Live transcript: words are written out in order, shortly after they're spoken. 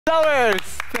Flowers!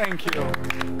 Thank you.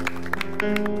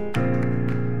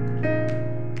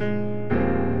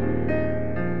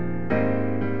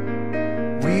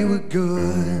 We were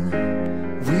good,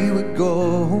 we were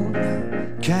gold,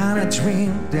 kind of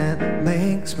dream that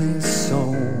makes me so.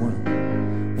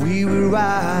 We were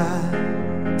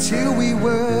right till we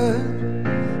were,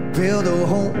 build a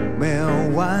home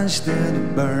and watched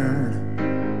it burn.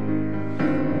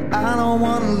 I don't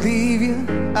wanna leave you,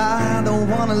 I don't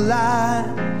wanna lie,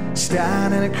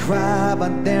 starting to cry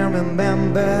but then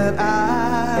remembered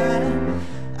I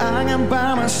can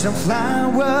buy myself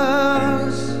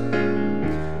flowers,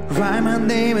 write my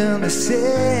name in the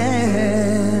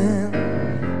sand,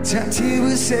 talk to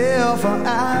yourself for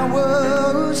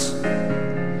hours,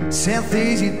 say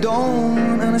things you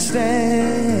don't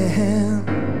understand.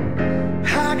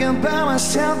 I can buy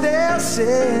myself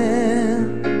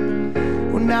dancing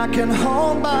when I can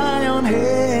hold my own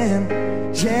hand.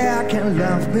 Yeah, I can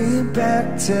love me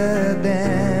better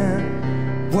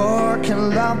than war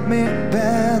can love me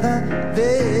better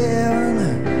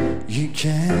than you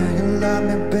can love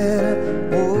me better.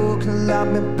 Oh, can love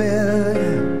me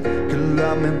better, can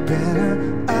love me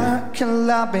better. I can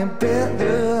love me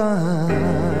better.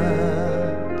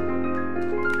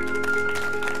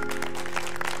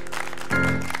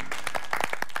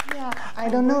 I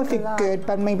don't know if it's good,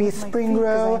 but maybe spring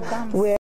roll with